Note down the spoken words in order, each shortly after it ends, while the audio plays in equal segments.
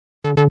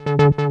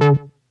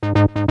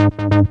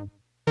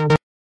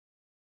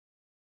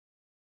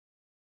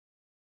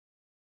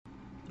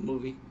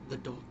movie, The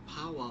Dog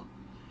Power.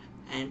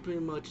 And pretty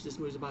much this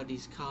movie is about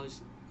these college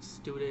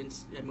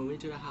students that move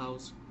into the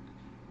house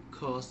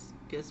cause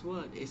guess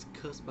what? It's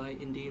cursed by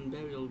Indian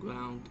burial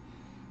ground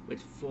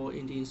with four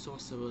Indian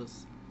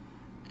sorcerers.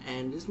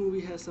 And this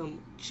movie has some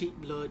cheap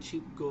blood,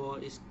 cheap gore.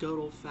 It's good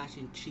old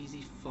fashioned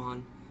cheesy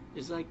fun.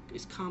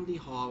 It's comedy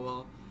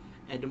horror,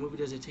 and the movie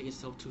doesn't take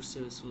itself too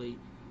seriously.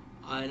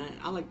 And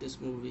I like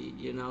this movie.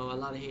 You know, a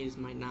lot of haters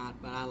might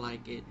not, but I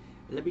like it.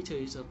 Let me tell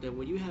you something.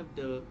 When you have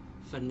the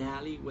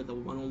finale with a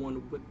one-on-one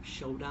whip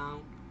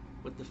showdown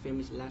with the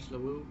famous Lash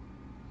LaRue,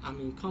 I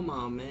mean, come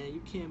on, man,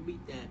 you can't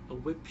beat that. A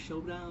whip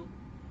showdown,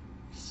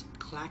 just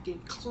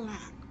clacking,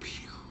 clack,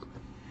 pew.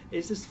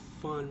 It's just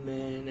fun,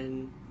 man,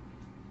 and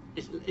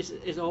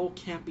it's all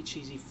campy,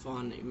 cheesy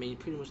fun. I mean,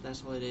 pretty much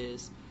that's all it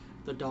is.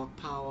 The Dog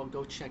Power,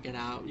 go check it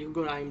out. You can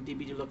go to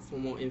IMDb to look for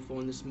more info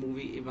on this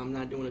movie if I'm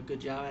not doing a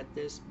good job at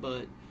this,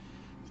 but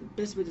the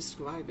best way to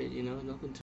describe it, you know, nothing